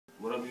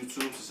What up,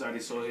 YouTube? Society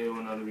Soul here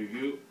with another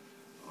review.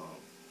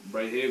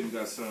 Right here we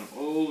got something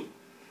old,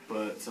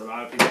 but to a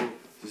lot of people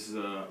this is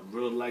a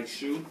real light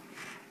shoe.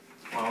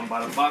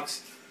 By the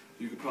box,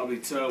 you can probably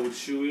tell what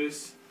shoe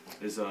is.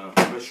 It's a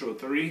Retro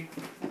 3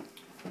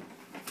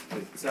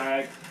 with the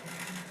tag.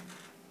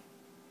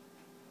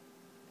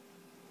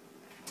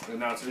 And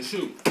now to the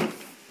shoe.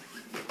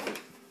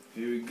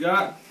 Here we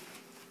got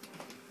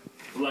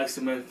Black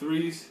Cement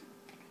 3s,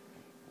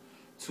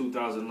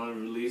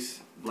 2011 release,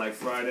 Black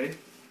Friday.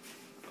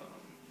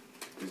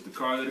 Here's the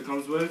card that it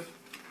comes with.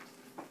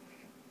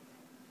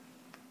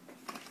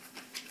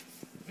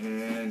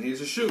 And here's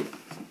the shoe.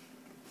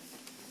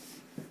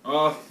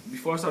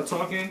 Before I start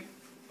talking,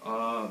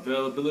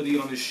 availability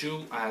on this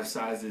shoe, I have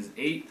sizes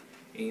 8,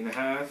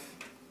 8.5,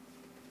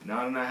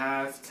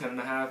 9.5,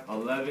 10.5,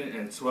 11,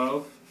 and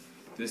 12.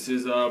 This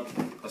is a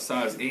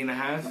size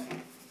 8.5.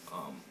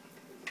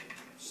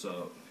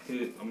 So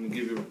here, I'm going to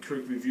give you a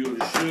quick review of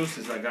the shoe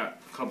since I got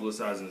a couple of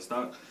sizes in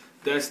stock.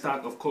 Dead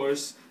stock, of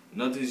course.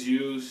 Nothing's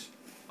used.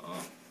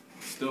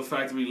 Still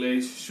factory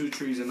lace, shoe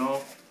trees and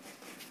all.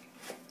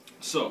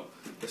 So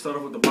let's start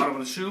off with the bottom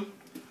of the shoe.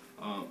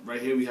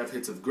 Right here we have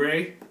hits of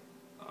gray.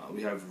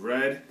 We have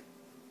red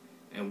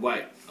and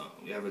white.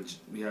 We have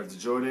the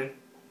Jordan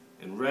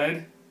in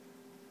red.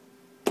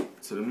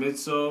 To the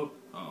midsole,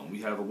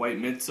 we have a white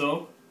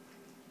midsole,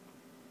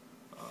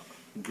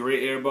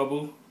 gray air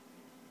bubble,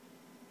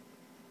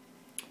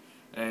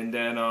 and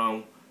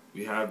then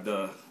we have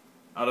the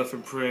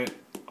elephant print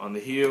on the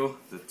heel,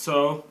 the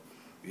toe.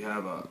 We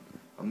have a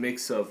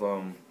mix of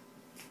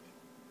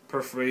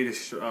perforated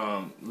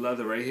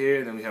leather right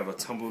here. Then we have a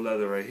tumble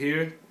leather right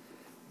here.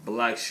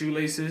 Black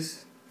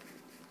shoelaces.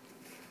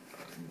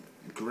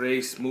 Gray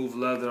smooth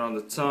leather on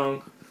the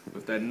tongue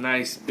with that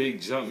nice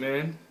big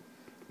Jumpman.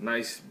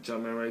 Nice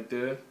Jumpman right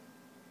there.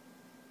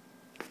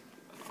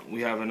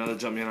 We have another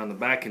Jumpman on the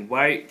back in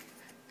white.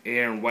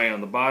 Air and white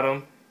on the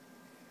bottom.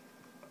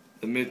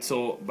 The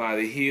midsole by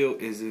the heel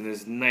is in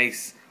this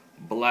nice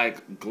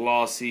black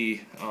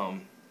glossy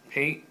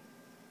paint.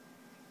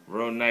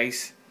 Real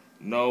nice.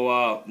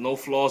 No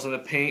flaws in the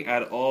paint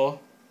at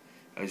all.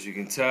 As you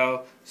can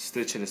tell,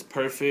 stitching is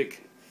perfect.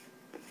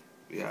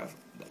 We have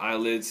the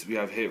eyelids. We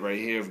have hit right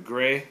here of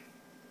gray.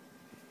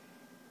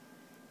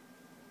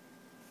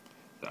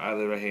 The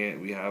eyelid right here.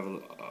 We have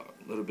a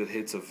little bit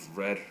hits of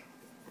red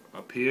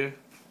up here.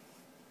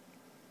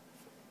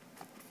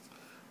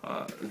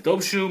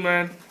 Dope shoe,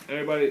 man.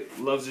 Everybody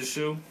loves this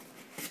shoe.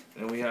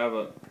 And we have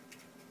a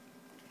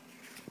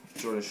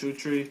Jordan shoe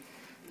tree.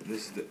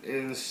 This is the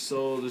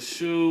insole of the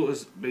shoe.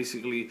 It's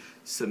basically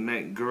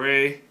cement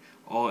gray,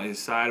 all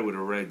inside with a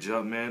red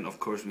Jumpman.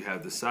 Of course, we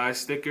have the size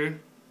sticker.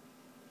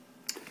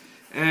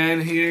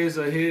 And here's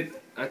a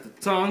hit at the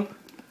tongue,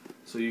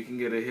 so you can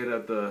get a hit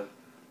at the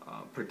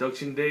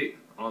production date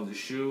on the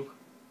shoe.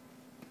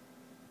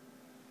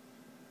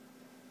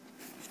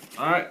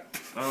 All right.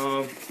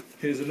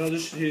 Here's the other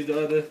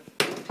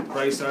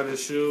right side of the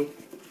shoe.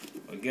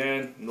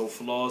 Again, no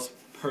flaws,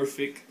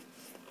 perfect.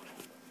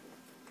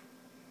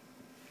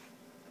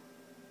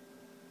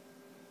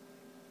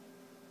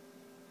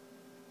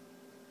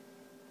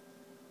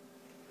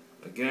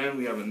 Again,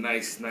 we have a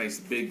nice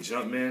big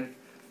Jumpman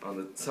on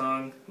the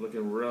tongue,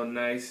 looking real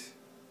nice.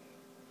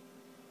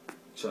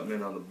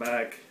 Jumpman on the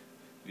back.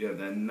 We have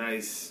that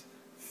nice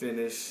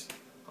finish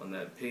on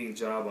that paint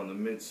job on the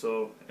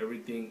midsole.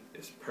 Everything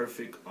is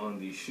perfect on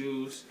these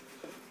shoes.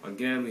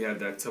 Again, we have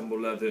that tumble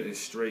leather and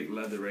straight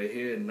leather right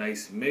here.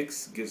 Nice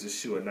mix, gives the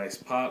shoe a nice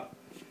pop.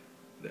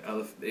 The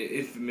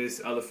infamous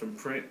elephant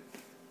print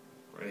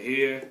right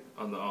here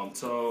on the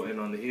toe and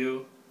on the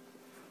heel.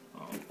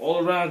 All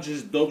around,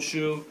 just dope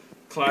shoe.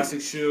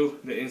 Classic shoe.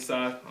 The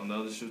inside on the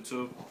other shoe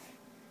too.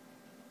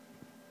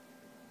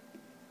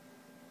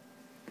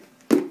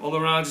 All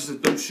around, just a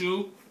dope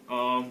shoe.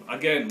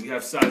 Again, we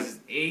have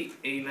sizes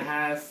 8,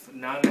 8.5,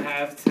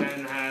 9.5,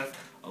 10.5,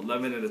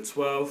 11, and a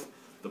 12.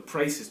 The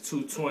price is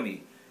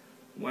 $220.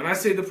 When I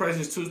say the price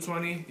is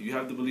 $220, you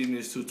have to believe me,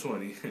 it's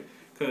 $220.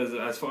 Because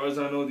as far as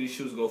I know, these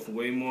shoes go for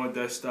way more.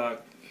 Dead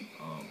stock.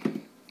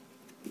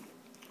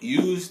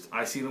 Used,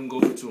 I see them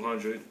go for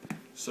 $200.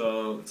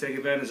 So take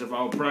advantage of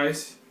our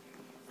price.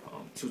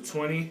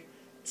 $220,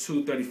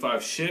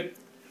 $235 ship.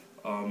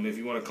 If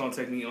you want to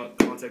contact me on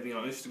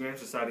Instagram,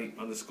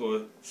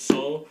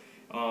 society_soul.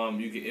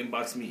 You can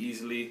inbox me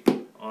easily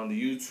on the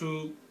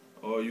YouTube,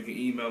 or you can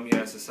email me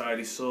at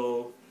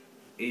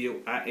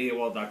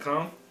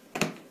societysoul@aol.com.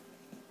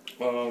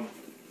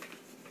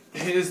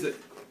 Here's the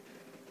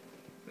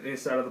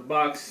inside of the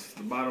box,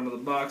 the bottom of the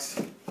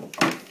box.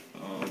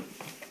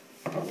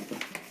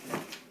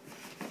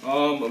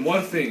 And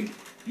one thing,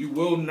 you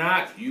will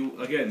not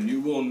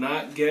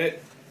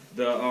get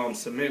the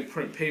cement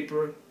print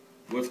paper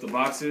with the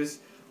boxes.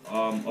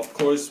 Of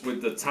course,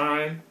 with the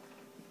time,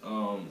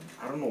 I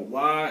don't know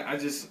why.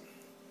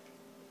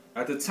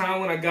 At the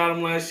time when I got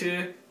them last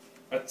year,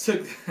 I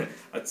took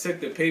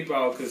the paper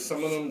out because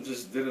some of them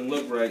just didn't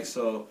look right.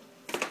 So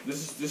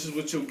this is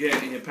what you'll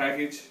get in your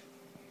package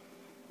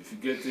if you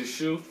get this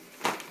shoe.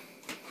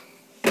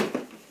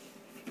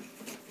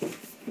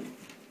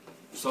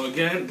 So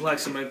again, black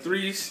cement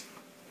 3s.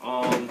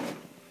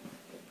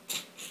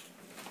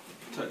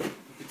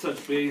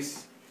 Touch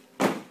base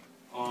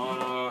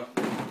on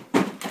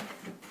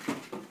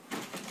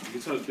you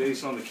can touch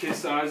base on the kit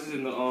sizes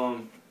and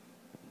the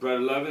bread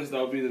 11s.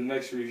 That'll be the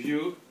next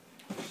review.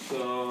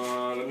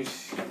 So let me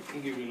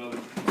give you another.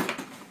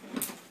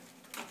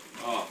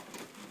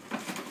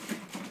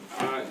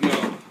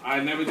 I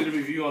never did a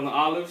review on the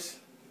olives.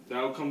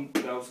 That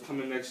was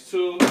coming next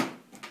too.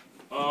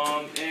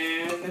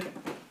 And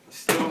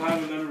still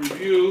have another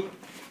review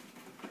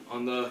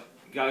on the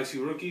Galaxy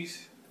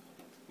rookies.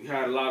 We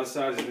had a lot of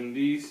sizes in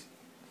these.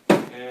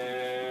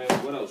 And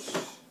what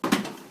else?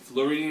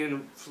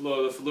 Floridian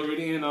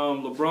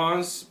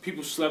LeBrons.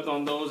 People slept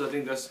on those. I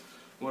think that's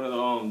one of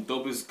the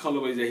dopest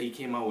colorways that he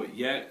came out with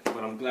yet.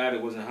 But I'm glad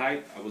it wasn't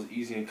hype. I was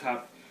easy and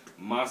cop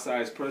my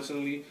size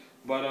personally.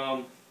 But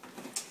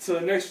until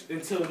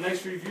the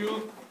next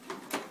review,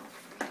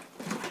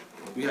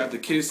 we have the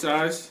kid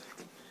size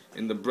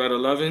in the bread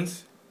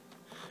 11s,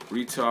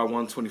 retail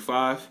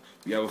 $125.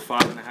 We have a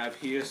 5.5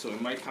 here, so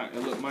it might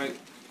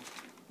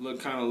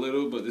look kind of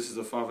little, but this is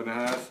a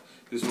 5.5.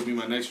 This will be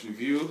my next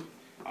review.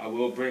 I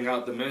will bring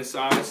out the men's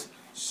size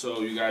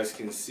so you guys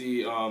can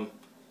see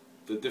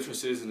the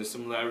differences and the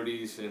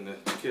similarities in the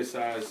kid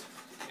size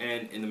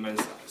and in the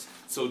men's size.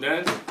 So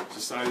then,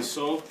 Society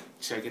Soul,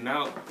 checking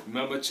out.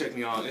 Remember, check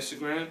me out on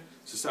Instagram,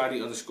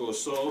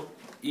 Society_Soul.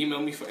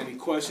 Email me for any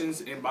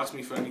questions, inbox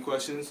me for any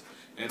questions.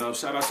 And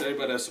shout out to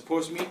everybody that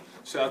supports me.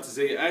 Shout out to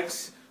Zaya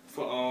X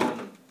for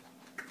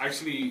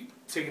actually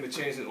taking the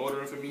chance and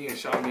ordering for me and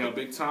shouting me out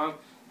big time.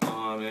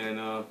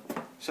 And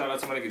shout out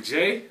to my nigga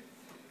Jay.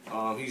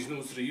 He's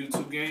new to the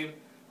YouTube game.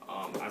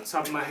 On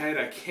top of my head,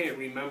 I can't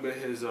remember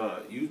his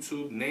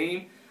YouTube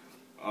name.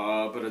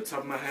 But on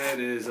top of my head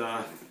is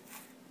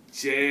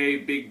J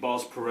Big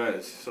Balls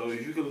Perez. So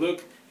if you can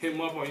look him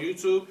up on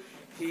YouTube,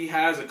 he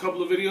has a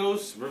couple of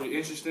videos, very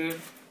interesting.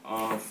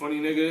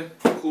 Funny nigga,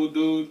 cool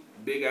dude,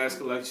 big ass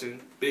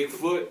collection, big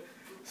foot.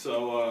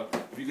 So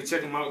if you can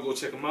check him out, go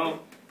check him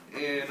out.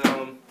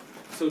 And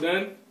so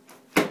then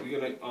we're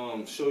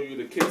gonna show you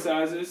the kit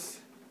sizes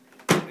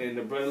and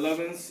the bread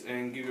 11s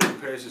and give you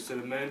comparisons to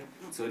the men.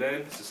 So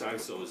then, Society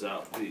Soul is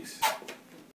out. Peace.